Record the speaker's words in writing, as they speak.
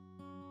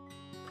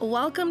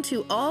Welcome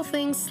to All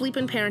Things Sleep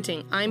and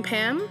Parenting. I'm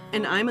Pam.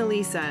 And I'm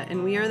Elisa,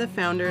 and we are the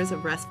founders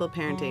of Restful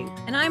Parenting.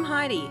 And I'm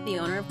Heidi, the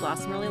owner of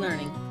Blossom Early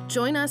Learning.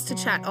 Join us to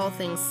chat all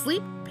things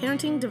sleep,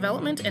 parenting,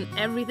 development, and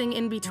everything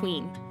in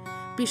between.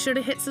 Be sure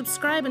to hit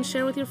subscribe and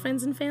share with your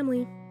friends and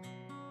family.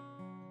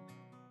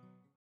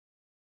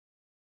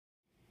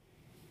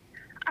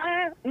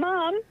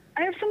 Mom,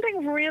 I have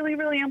something really,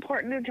 really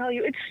important to tell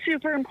you. It's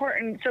super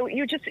important. So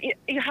you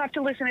have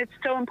to listen. It's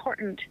so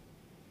important.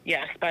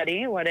 Yes,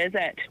 buddy. What is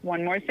it?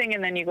 One more thing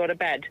and then you go to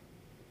bed.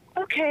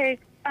 Okay.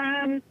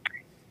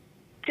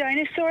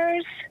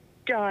 Dinosaurs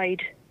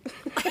died.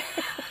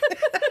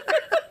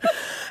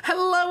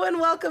 Hello and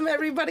welcome,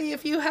 everybody.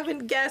 If you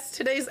haven't guessed,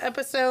 today's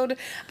episode,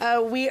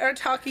 we are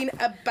talking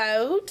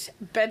about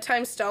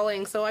bedtime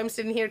stalling. So I'm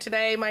sitting here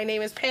today. My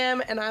name is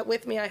Pam, and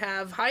with me I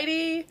have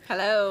Heidi.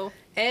 Hello.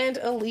 And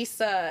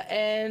Elisa.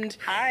 And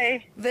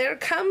hi. There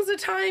comes a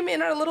time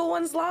in our little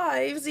ones'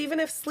 lives, even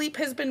if sleep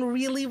has been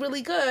really,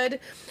 really good,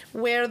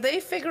 where they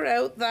figure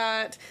out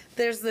that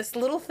there's this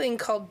little thing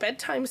called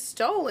bedtime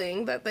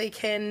stalling that they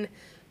can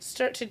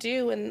start to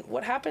do, and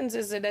what happens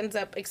is it ends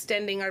up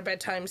extending our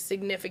bedtime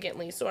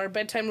significantly. So our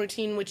bedtime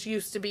routine, which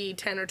used to be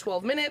 10 or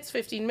 12 minutes,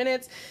 15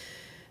 minutes,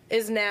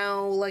 is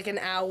now like an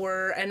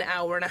hour and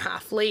a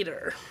half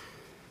later.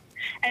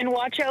 And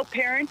watch out,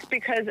 parents,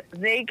 because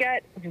they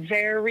get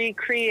very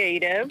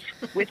creative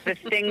with the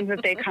things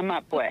that they come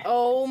up with.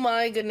 Oh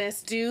my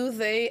goodness, do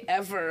they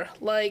ever.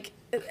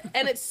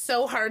 And it's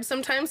so hard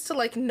sometimes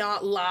to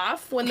not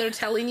laugh when they're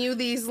telling you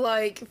these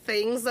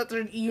things that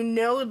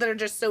they're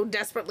just so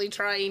desperately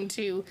trying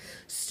to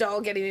stall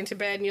getting into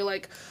bed, and you're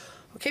like,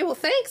 okay, well,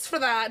 thanks for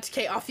that.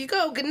 Okay, off you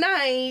go. Good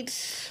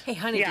night. Hey,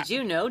 honey, Did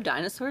you know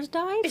dinosaurs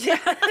died?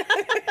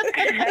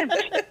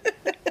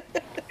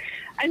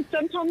 And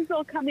sometimes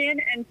they'll come in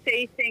and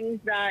say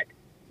things that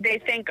they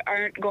think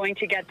aren't going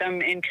to get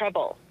them in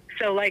trouble.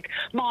 So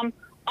Mom,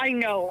 I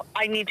know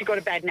I need to go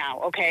to bed now,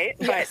 okay?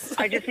 Yes.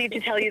 But I just need to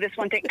tell you this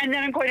one thing. And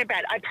then I'm going to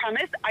bed. I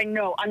promise. I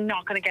know I'm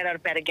not going to get out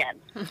of bed again.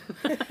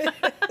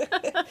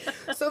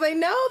 So they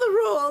know the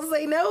rules,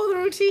 they know the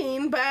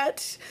routine,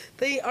 but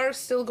they are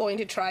still going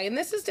to try. And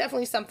this is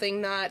definitely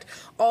something that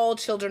all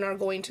children are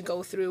going to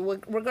go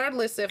through,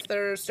 regardless if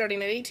they're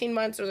starting at 18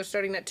 months or they're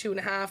starting at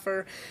 2.5,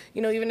 or,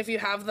 even if you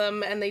have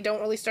them and they don't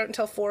really start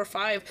until 4 or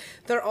 5,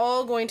 they're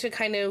all going to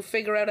kind of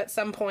figure out at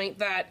some point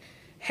that,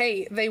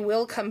 hey, they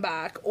will come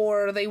back,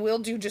 or they will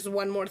do just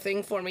one more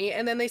thing for me,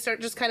 and then they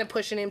start just kind of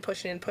pushing.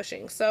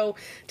 So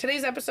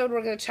today's episode,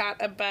 we're going to chat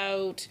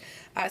about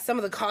some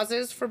of the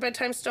causes for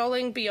bedtime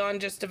stalling beyond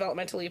just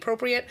developmentally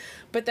appropriate,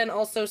 but then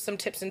also some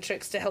tips and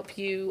tricks to help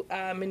you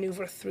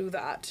maneuver through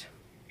that.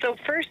 So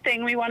first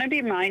thing, we want to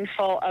be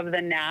mindful of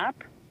the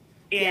nap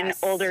in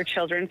older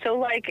children. So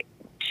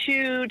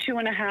 2,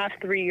 2.5,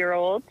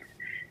 3-year-olds.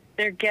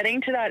 They're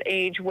getting to that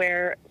age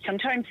where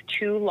sometimes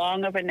too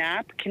long of a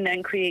nap can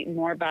then create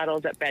more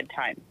battles at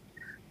bedtime.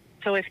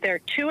 So if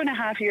they're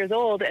 2.5 years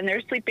old and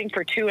they're sleeping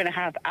for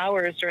 2.5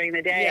 hours during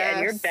the day,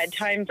 and your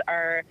bedtimes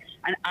are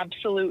an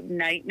absolute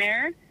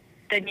nightmare,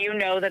 then you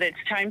know that it's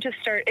time to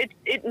start.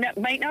 It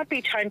might not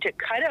be time to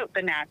cut out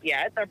the nap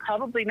yet. They're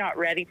probably not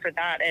ready for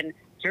that, and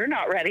you're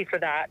not ready for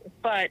that.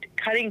 But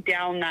cutting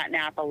down that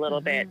nap a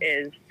little bit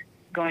is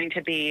going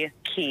to be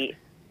key.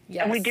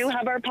 Yes. And we do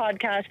have our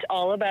podcast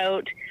all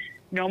about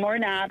no more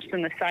naps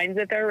and the signs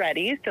that they're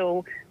ready.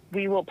 So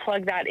we will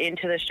plug that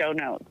into the show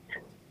notes.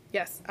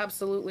 Yes,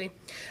 absolutely.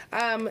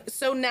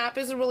 So nap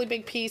is a really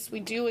big piece. We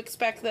do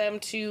expect them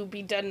to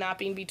be done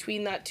napping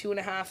between that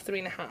 2.5,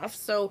 3.5.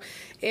 So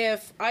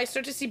if I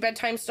start to see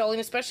bedtime stalling,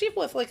 especially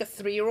with a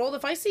 3-year-old,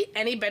 if I see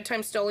any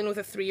bedtime stalling with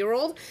a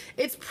 3-year-old,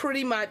 it's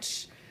pretty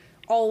much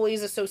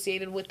always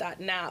associated with that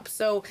nap.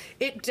 So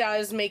it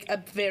does make a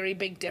very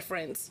big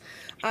difference.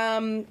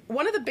 One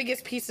of the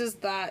biggest pieces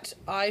that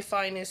I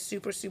find is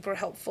super, super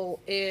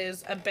helpful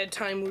is a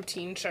bedtime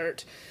routine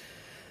chart.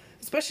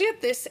 Especially at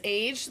this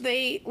age,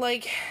 they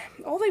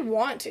all they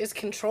want is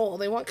control.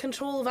 They want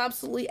control of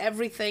absolutely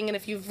everything. And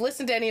if you've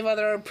listened to any of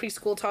other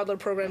preschool toddler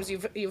programs,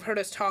 you've heard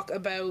us talk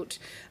about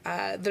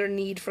their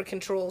need for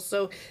control.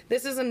 So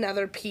this is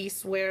another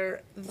piece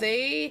where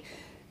they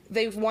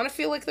want to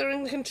feel like they're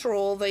in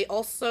control. They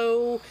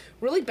also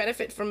really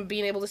benefit from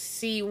being able to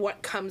see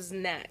what comes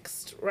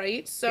next,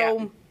 right?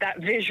 So that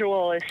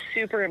visual is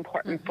super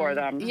important for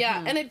them.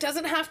 Yeah, and it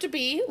doesn't have to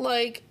be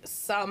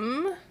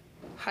some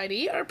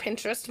Heidi are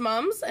Pinterest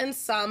moms and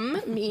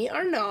some me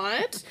are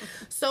not.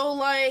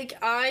 So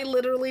I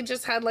literally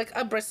just had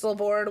a Bristol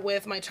board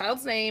with my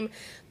child's name,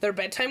 their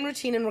bedtime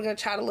routine, and we're going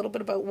to chat a little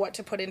bit about what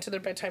to put into their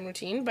bedtime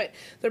routine, but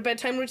their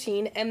bedtime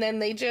routine, and then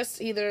they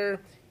just either,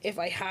 if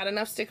I had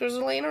enough stickers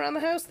laying around the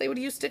house, they would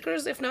use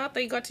stickers. If not,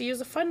 they got to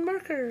use a fun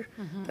marker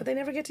that they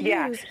never get to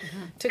use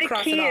to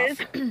cross it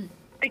off.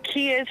 The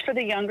key is for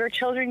the younger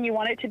children, you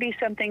want it to be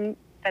something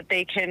that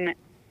they can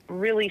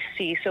really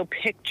see. So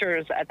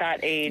pictures at that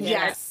age.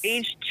 Yes. At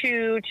age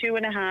 2,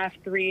 2.5,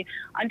 3,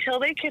 until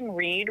they can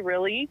read,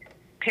 really,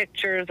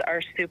 pictures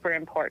are super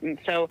important.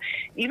 So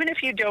even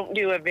if you don't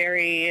do a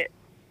very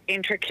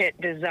intricate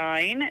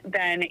design,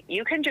 then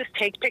you can just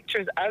take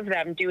pictures of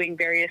them doing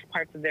various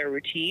parts of their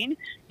routine.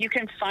 You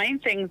can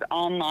find things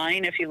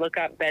online. If you look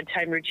up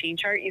bedtime routine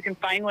chart, you can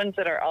find ones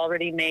that are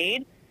already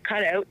made,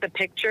 cut out the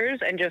pictures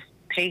and just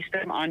paste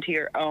them onto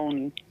your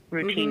own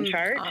routine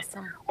chart.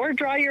 Awesome. Or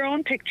draw your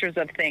own pictures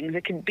of things.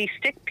 It can be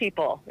stick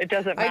people. It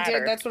doesn't matter. I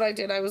did. That's what I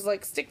did. I was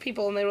like, stick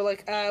people. And they were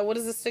like, what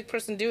is this stick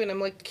person doing? I'm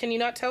like, can you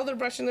not tell they're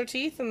brushing their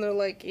teeth? And they're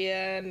like,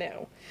 yeah,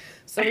 no.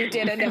 So we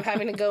did end up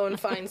having to go and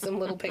find some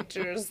little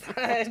pictures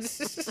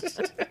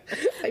that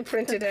I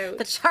printed out.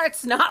 The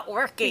chart's not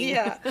working.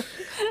 Yeah.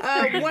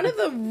 One of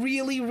the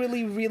really,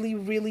 really, really,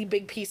 really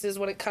big pieces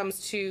when it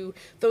comes to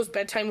those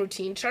bedtime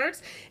routine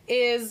charts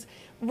is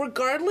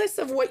regardless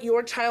of what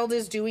your child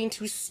is doing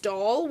to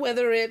stall,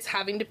 whether it's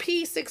having to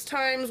pee 6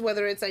 times,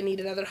 whether it's I need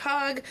another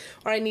hug,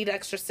 or I need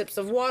extra sips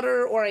of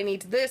water, or I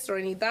need this, or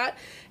I need that,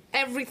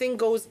 everything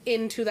goes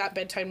into that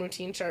bedtime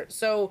routine chart.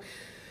 So,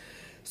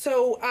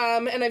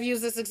 and I've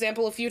used this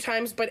example a few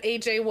times, but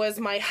AJ was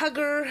my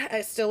hugger,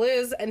 still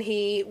is, and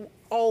he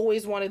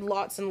always wanted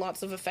lots and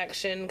lots of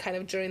affection kind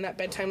of during that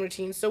bedtime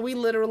routine. So we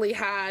literally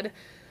had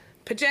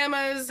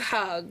pajamas,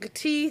 hug,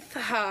 teeth,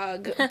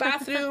 hug,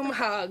 bathroom,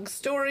 hug,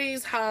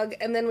 stories, hug,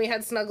 and then we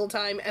had snuggle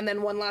time, and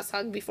then one last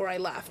hug before I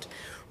left,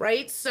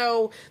 right?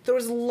 So there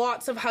was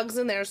lots of hugs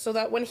in there, so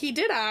that when he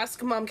did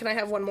ask, Mom, can I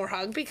have one more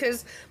hug?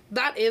 Because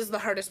that is the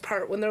hardest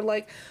part, when they're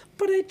like,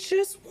 but I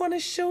just want to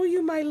show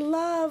you my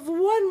love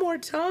one more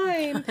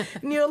time.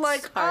 And you're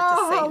like, hard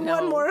to say no.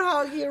 One more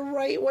hug, you're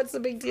right, what's the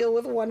big deal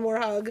with one more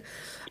hug?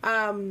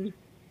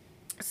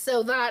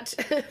 So that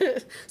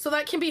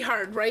can be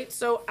hard, right?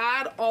 So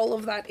add all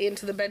of that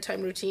into the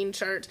bedtime routine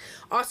chart.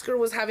 Oscar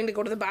was having to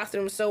go to the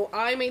bathroom, so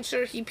I made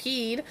sure he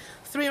peed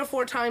 3 or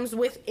 4 times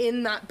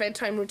within that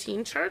bedtime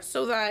routine chart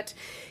so that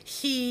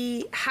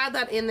he had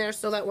that in there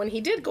so that when he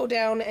did go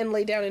down and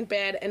lay down in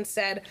bed and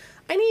said,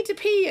 I need to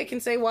pee, I can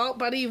say, well,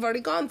 buddy, you've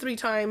already gone 3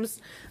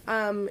 times.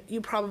 You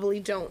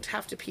probably don't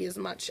have to pee as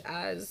much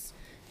as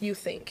you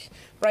think,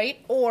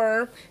 right?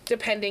 Or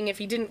depending,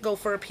 if you didn't go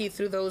for a pee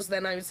through those,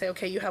 then I would say,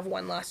 okay, you have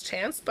one last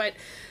chance. But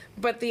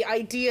the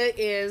idea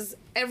is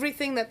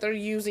everything that they're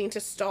using to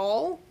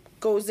stall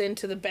goes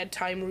into the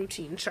bedtime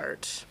routine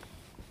chart.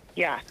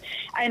 Yeah.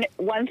 And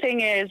one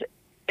thing is,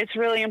 it's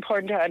really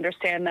important to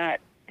understand that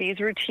these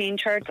routine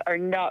charts are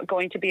not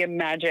going to be a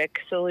magic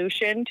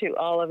solution to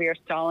all of your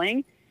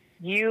stalling.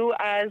 You,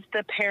 as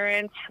the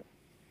parents,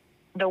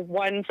 the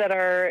ones that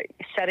are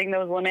setting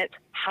those limits,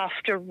 have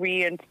to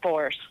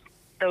reinforce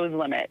those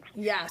limits.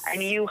 Yes.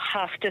 And you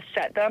have to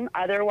set them.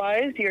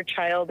 Otherwise, your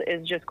child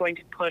is just going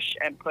to push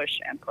and push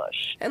and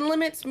push. And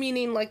limits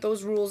meaning like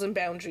those rules and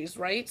boundaries,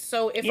 right?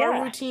 So if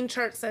our routine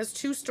chart says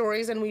 2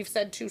 stories and we've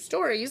said 2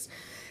 stories,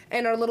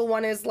 and our little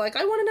one is like,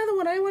 I want another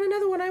one, I want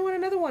another one, I want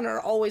another one,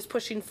 or always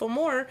pushing for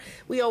more,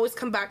 we always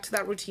come back to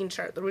that routine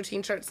chart. The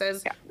routine chart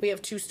says we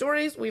have 2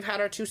 stories, we've had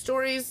our 2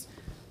 stories.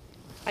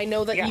 I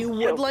know that you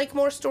would like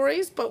more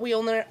stories, but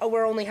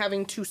we're only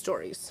having 2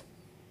 stories.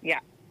 Yeah.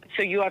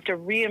 So you have to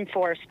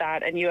reinforce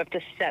that, and you have to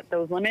set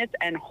those limits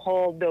and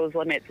hold those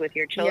limits with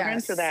your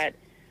children so that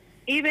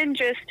even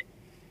just,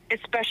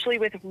 especially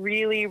with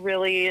really,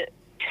 really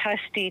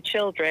testy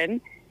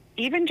children,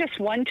 even just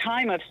one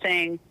time of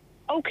saying,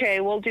 okay,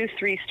 we'll do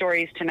 3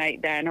 stories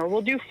tonight then, or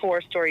we'll do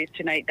 4 stories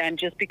tonight then,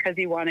 just because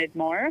he wanted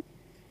more,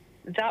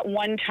 that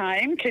one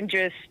time can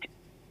just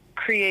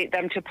create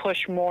them to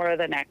push more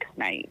the next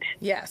night.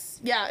 Yes.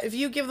 Yeah, if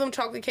you give them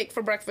chocolate cake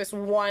for breakfast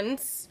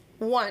once,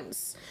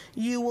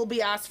 you will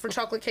be asked for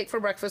chocolate cake for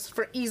breakfast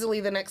for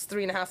easily the next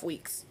 3.5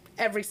 weeks.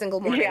 Every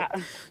single morning. Yeah.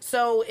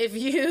 So if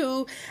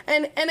you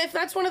and if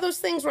that's one of those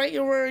things, right,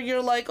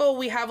 you're like, oh,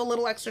 we have a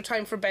little extra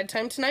time for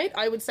bedtime tonight,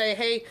 I would say,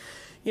 hey,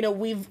 you know,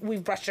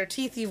 we've brushed our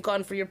teeth, you've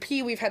gone for your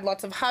pee, we've had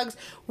lots of hugs,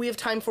 we have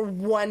time for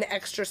one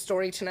extra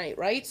story tonight,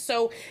 right?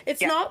 So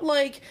it's not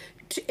like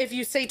if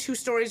you say 2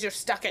 stories, you're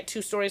stuck at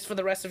 2 stories for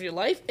the rest of your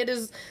life. It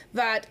is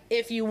that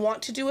if you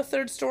want to do a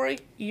 3rd story,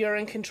 you're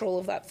in control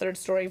of that 3rd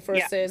story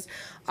versus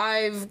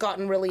I've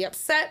gotten really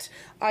upset,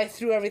 I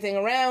threw everything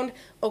around,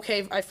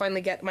 okay, I finally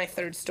get my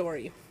 3rd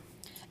story.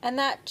 And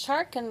that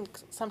chart can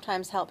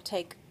sometimes help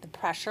take the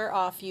pressure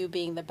off you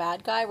being the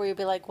bad guy, where you'll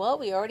be like, well,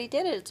 we already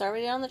did it. It's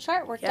already on the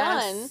chart. We're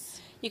done.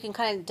 You can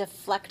kind of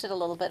deflect it a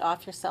little bit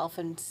off yourself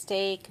and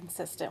stay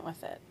consistent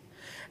with it.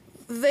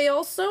 They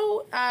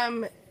also,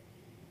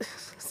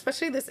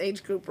 especially this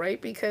age group,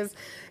 right? Because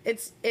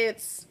it's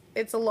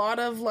a lot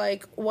of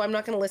like, well, I'm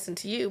not going to listen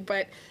to you,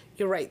 but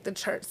you're right. The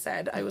chart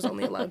said I was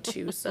only allowed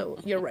 2, so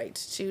you're right,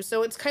 2.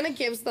 So it's kind of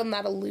gives them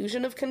that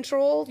illusion of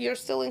control. You're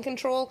still in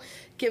control.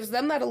 Gives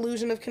them that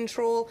illusion of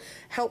control.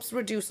 Helps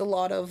reduce a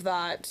lot of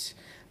that.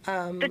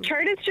 The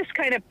chart is just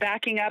kind of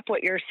backing up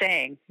what you're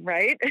saying,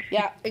 right?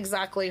 Yeah,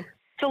 exactly.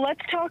 So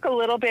let's talk a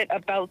little bit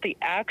about the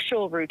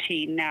actual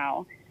routine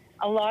now.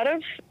 A lot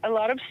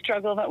of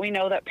struggle that we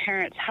know that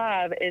parents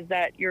have is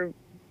that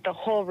the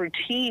whole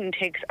routine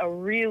takes a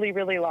really,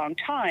 really long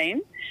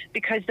time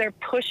because they're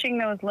pushing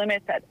those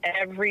limits at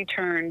every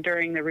turn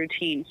during the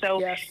routine.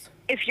 So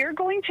if you're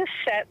going to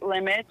set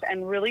limits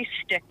and really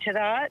stick to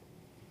that,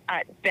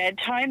 at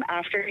bedtime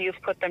after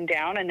you've put them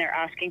down and they're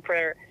asking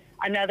for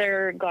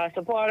another glass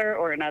of water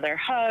or another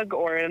hug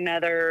or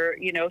another,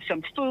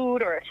 some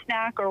food or a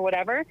snack or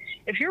whatever,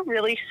 if you're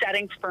really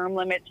setting firm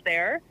limits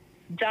there,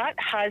 that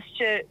has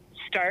to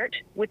start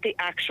with the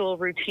actual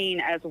routine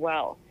as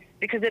well,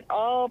 because it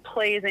all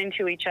plays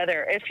into each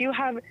other. If you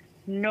have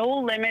no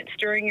limits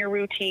during your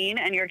routine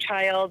and your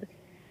child,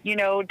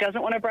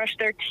 doesn't want to brush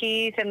their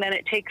teeth, and then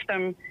it takes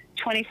them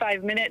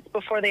 25 minutes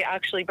before they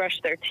actually brush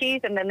their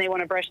teeth, and then they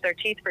want to brush their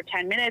teeth for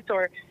 10 minutes,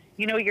 or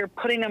you're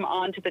putting them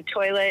onto the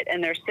toilet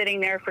and they're sitting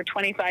there for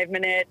 25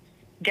 minutes,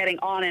 getting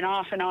on and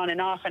off and on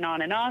and off and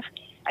on and off,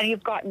 and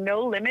you've got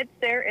no limits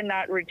there in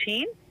that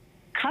routine.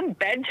 Come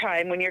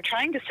bedtime, when you're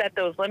trying to set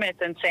those limits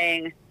and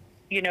saying,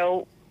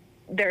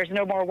 there's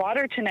no more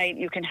water tonight,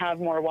 you can have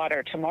more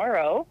water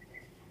tomorrow,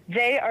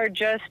 they are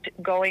just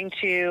going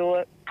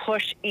to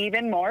push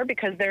even more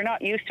because they're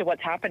not used to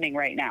what's happening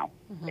right now.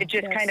 It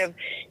just kind of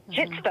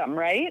hits them,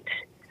 right?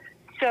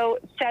 So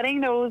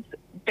setting those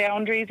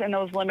boundaries and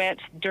those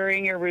limits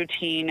during your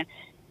routine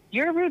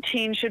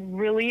should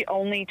really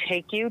only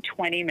take you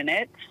 20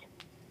 minutes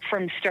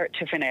from start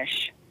to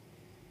finish.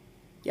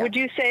 Yeah. Would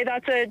you say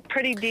that's a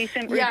pretty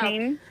decent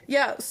routine?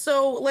 Yeah.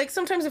 So,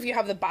 sometimes if you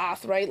have the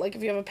bath, right? Like,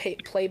 if you have a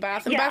play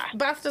bath. And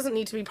bath doesn't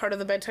need to be part of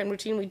the bedtime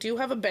routine. We do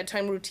have a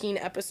bedtime routine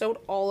episode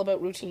all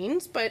about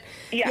routines. But,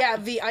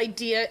 the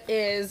idea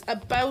is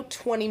about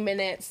 20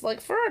 minutes. Like,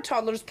 for our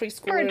toddlers,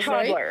 preschoolers, for a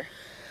toddler. Right?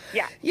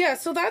 Yeah. Yeah,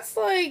 so that's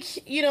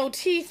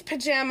teeth,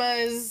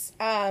 pajamas,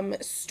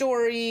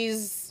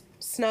 stories,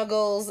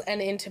 snuggles, and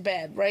into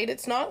bed, right?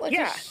 It's not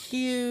a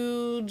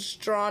huge,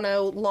 drawn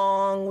out,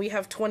 long, we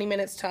have 20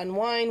 minutes to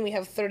unwind, we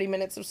have 30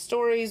 minutes of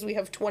stories, we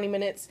have 20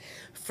 minutes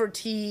for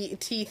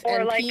teeth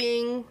or and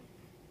peeing.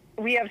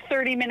 We have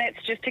 30 minutes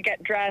just to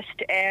get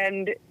dressed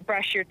and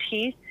brush your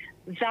teeth.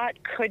 That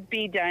could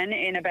be done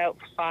in about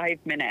 5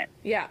 minutes.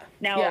 Yeah.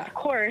 Now, of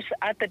course,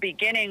 at the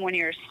beginning, when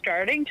you're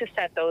starting to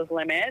set those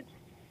limits,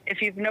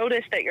 if you've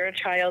noticed that your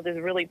child is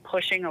really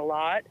pushing a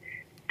lot,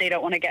 they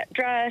don't want to get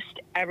dressed,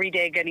 every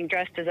day getting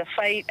dressed is a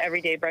fight,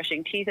 every day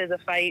brushing teeth is a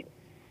fight,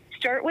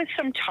 start with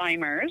some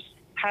timers,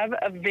 have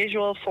a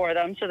visual for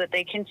them so that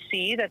they can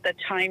see that the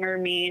timer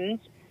means,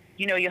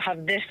 you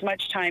have this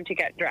much time to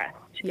get dressed.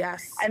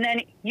 Yes. And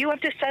then you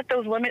have to set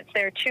those limits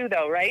there too,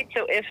 though, right?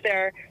 So if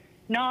they're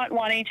not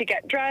wanting to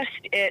get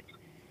dressed,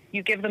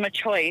 you give them a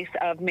choice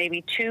of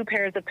maybe 2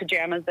 pairs of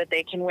pajamas that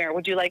they can wear.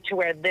 Would you like to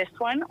wear this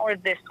one or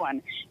this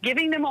one?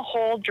 Giving them a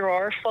whole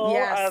drawer full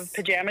of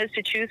pajamas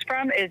to choose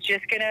from is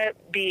just going to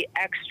be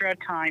extra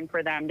time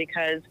for them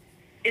because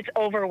it's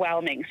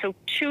overwhelming. So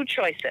 2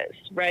 choices,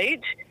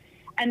 right?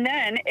 And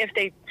then if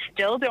they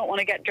still don't want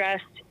to get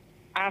dressed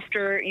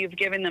after you've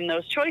given them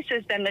those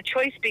choices, then the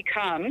choice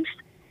becomes,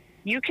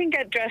 you can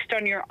get dressed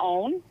on your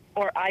own,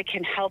 or I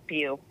can help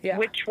you. Yeah.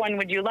 Which one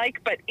would you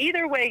like? But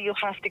either way, you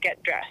have to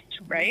get dressed,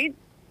 right?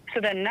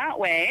 So then that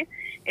way,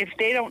 if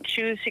they don't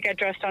choose to get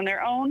dressed on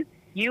their own,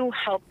 you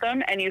help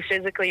them and you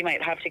physically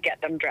might have to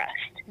get them dressed.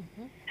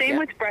 Same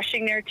with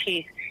brushing their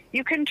teeth.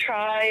 You can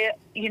try,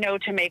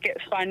 to make it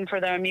fun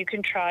for them. You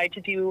can try to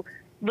do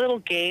little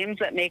games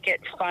that make it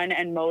fun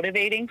and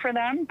motivating for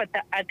them. But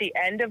at the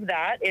end of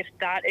that, if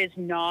that is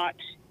not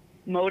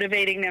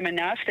motivating them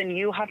enough, then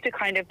you have to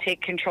kind of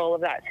take control of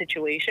that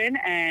situation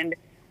and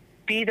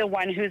be the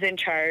one who's in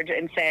charge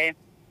and say,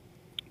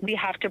 we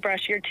have to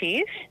brush your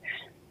teeth.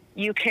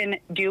 You can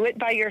do it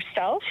by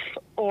yourself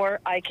or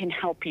I can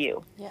help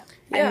you. Yeah.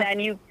 And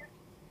then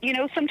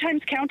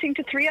sometimes counting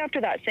to 3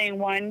 after that, saying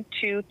 1,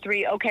 2,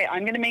 3. Okay,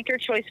 I'm going to make your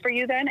choice for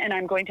you then, and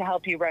I'm going to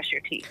help you brush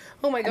your teeth.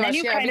 Oh my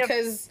gosh,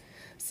 because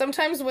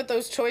sometimes with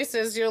those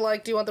choices, you're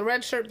like, do you want the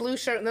red shirt, blue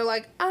shirt? And they're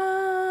like,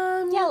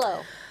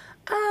 yellow.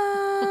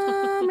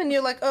 And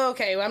you're like, oh,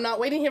 okay, well, I'm not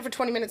waiting here for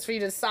 20 minutes for you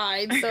to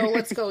decide, so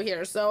let's go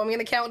here. So I'm going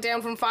to count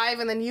down from 5,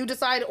 and then you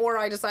decide, or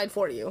I decide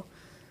for you.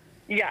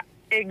 Yeah,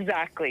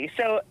 exactly.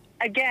 So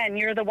again,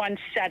 you're the one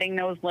setting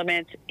those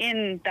limits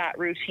in that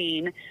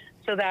routine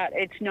so that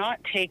it's not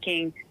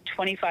taking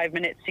 25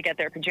 minutes to get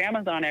their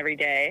pajamas on every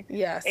day.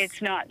 Yes.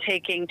 It's not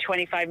taking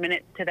 25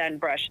 minutes to then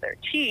brush their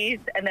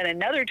teeth and then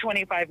another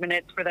 25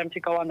 minutes for them to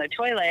go on the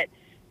toilet.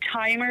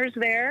 Timers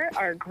there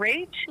are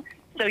great.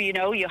 So, you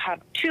have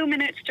 2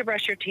 minutes to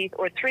brush your teeth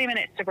or 3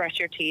 minutes to brush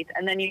your teeth,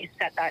 and then you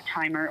set that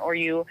timer or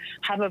you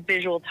have a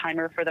visual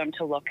timer for them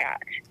to look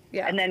at.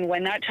 Yeah. And then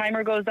when that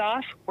timer goes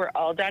off, we're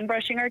all done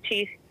brushing our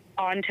teeth,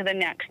 on to the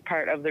next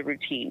part of the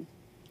routine.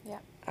 Yeah,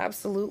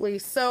 absolutely.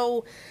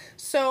 So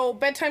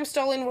bedtime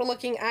stalling, we're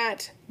looking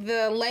at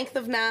the length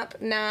of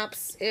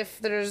naps, if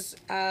there's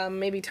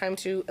maybe time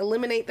to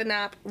eliminate the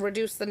nap,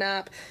 reduce the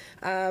nap.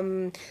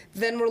 Then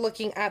we're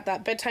looking at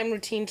that bedtime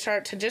routine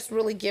chart to just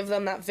really give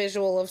them that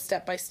visual of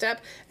step by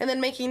step, and then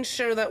making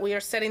sure that we are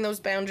setting those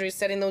boundaries,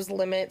 setting those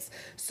limits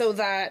so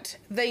that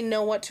they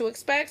know what to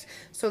expect,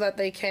 so that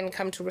they can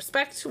come to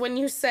respect when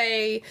you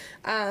say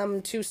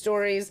 2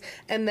 stories,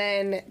 and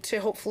then to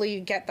hopefully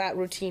get that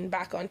routine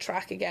back on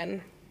track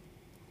again.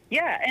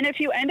 Yeah, and if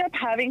you end up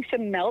having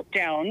some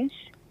meltdowns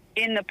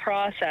in the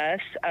process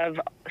of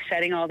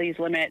setting all these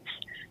limits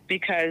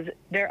because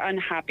they're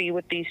unhappy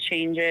with these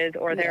changes,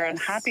 or they're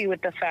unhappy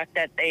with the fact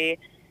that they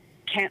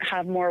can't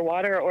have more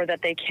water, or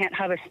that they can't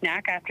have a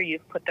snack after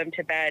you've put them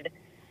to bed,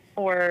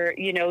 or,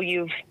 you know,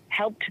 you've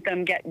helped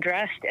them get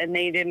dressed and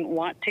they didn't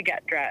want to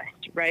get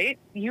dressed, right?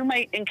 You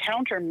might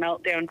encounter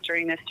meltdowns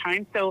during this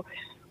time. So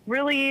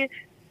really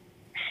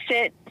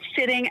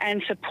sitting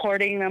and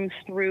supporting them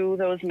through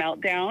those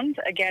meltdowns.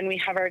 Again, we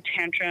have our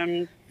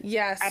tantrums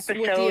episode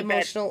with the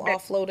emotional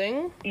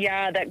offloading.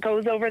 Yeah, that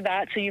goes over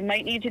that. So you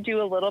might need to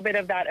do a little bit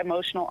of that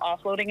emotional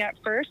offloading at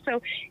first.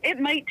 So it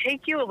might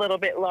take you a little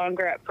bit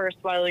longer at first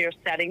while you're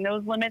setting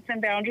those limits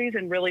and boundaries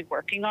and really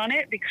working on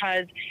it,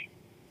 because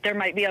there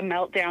might be a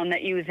meltdown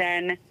that you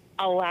then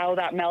allow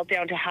that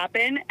meltdown to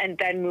happen and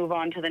then move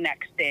on to the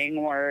next thing,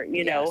 or,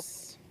 you know,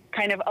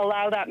 kind of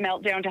allow that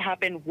meltdown to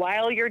happen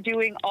while you're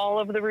doing all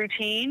of the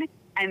routine.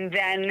 And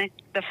then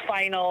the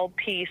final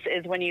piece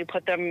is when you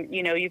put them,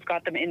 you know, you've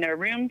got them in their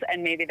rooms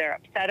and maybe they're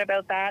upset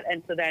about that.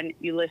 And so then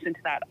you listen to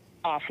that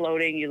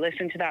offloading, you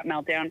listen to that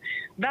meltdown,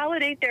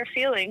 validate their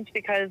feelings,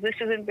 because this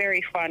isn't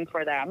very fun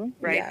for them,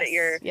 right? That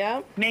you're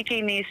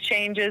making these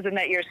changes and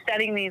that you're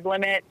setting these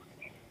limits.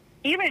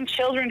 Even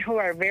children who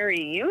are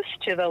very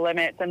used to the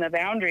limits and the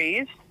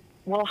boundaries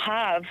will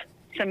have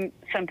some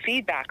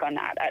feedback on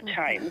that at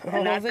times,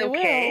 and that's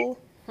okay.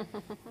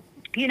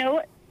 You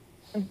know,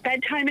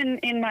 bedtime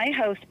in my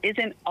house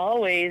isn't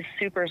always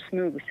super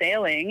smooth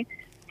sailing.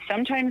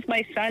 Sometimes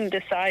my son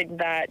decides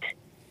that,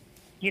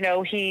 you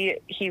know, he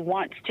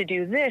wants to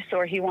do this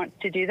or he wants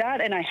to do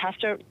that, and I have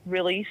to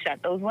really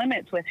set those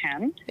limits with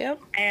him.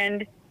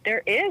 And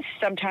there is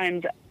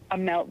sometimes a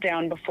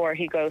meltdown before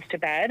he goes to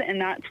bed, and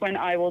that's when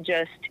I will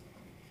just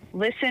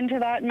listen to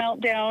that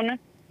meltdown,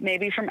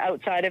 maybe from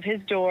outside of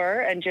his door,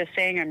 and just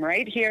saying, I'm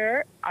right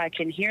here. I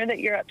can hear that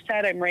you're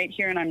upset. I'm right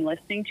here and I'm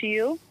listening to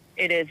you.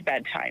 It is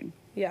bedtime.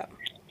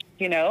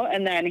 You know,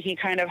 and then he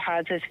kind of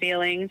has his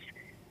feelings.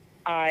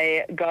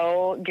 I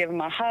go give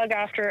him a hug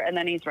after, and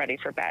then he's ready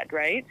for bed,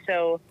 right?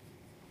 So,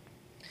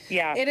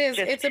 yeah. It is.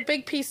 It's a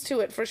big piece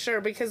to it for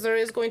sure, because there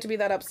is going to be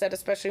that upset,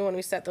 especially when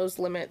we set those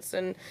limits.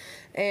 And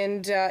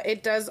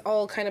it does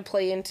all kind of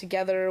play in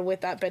together with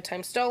that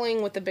bedtime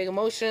stalling, with the big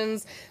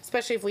emotions,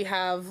 especially if we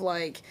have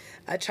like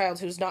a child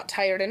who's not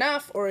tired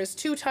enough or is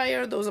too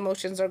tired. Those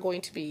emotions are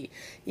going to be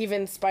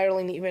even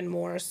spiraling even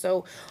more.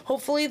 So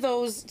hopefully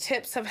those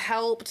tips have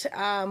helped.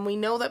 We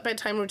know that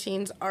bedtime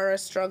routines are a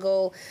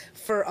struggle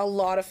for a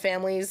lot of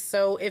families.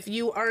 So if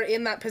you are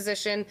in that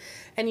position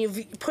and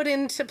you've put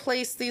into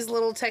place these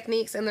little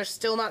techniques and they're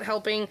still not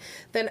helping,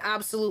 then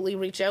absolutely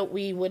reach out.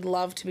 We would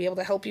love to be able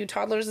to help you.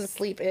 Toddlers and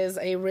sleep is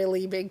a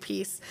really big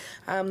piece.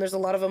 There's a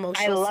lot of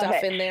emotional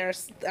stuff in there.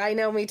 I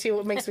know, me too.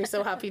 It makes me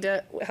so happy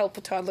to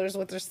help toddlers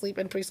with their sleep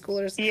and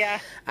preschoolers. Yeah,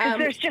 because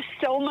there's just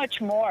so much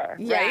more,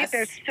 right?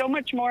 There's so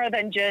much more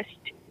than just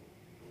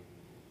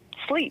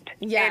sleep.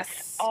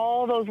 It's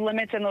all those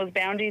limits and those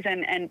boundaries,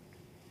 and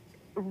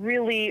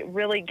really,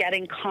 really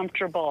getting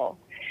comfortable.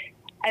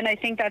 And I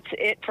think that's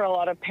it for a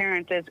lot of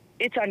parents. Is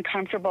it's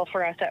uncomfortable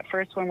for us at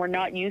first when we're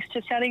not used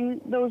to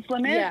setting those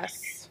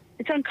limits.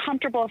 It's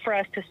uncomfortable for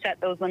us to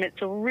set those limits.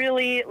 So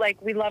really, like,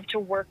 we love to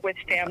work with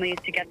families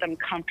to get them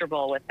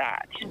comfortable with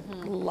that.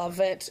 Love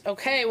it.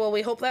 Okay, well,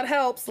 we hope that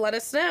helps. Let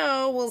us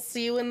know. We'll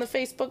see you in the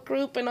Facebook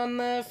group and on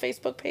the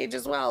Facebook page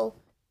as well.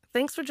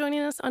 Thanks for joining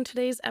us on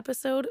today's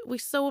episode. We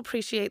so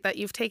appreciate that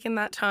you've taken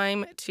that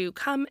time to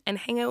come and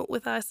hang out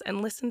with us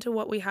and listen to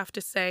what we have to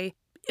say.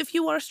 If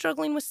you are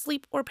struggling with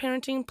sleep or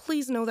parenting,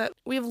 please know that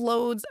we have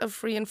loads of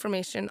free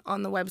information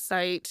on the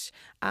website,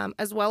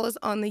 as well as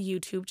on the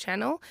YouTube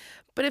channel.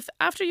 But if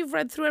after you've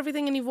read through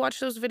everything and you've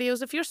watched those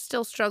videos, if you're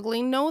still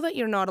struggling, know that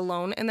you're not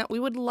alone and that we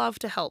would love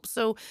to help.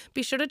 So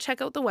be sure to check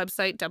out the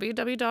website,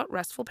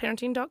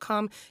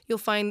 www.restfulparenting.com. You'll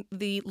find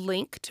the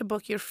link to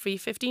book your free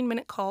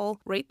 15-minute call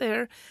right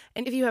there.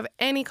 And if you have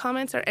any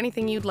comments or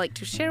anything you'd like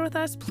to share with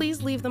us,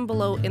 please leave them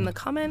below in the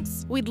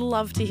comments. We'd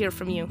love to hear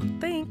from you.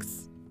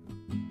 Thanks.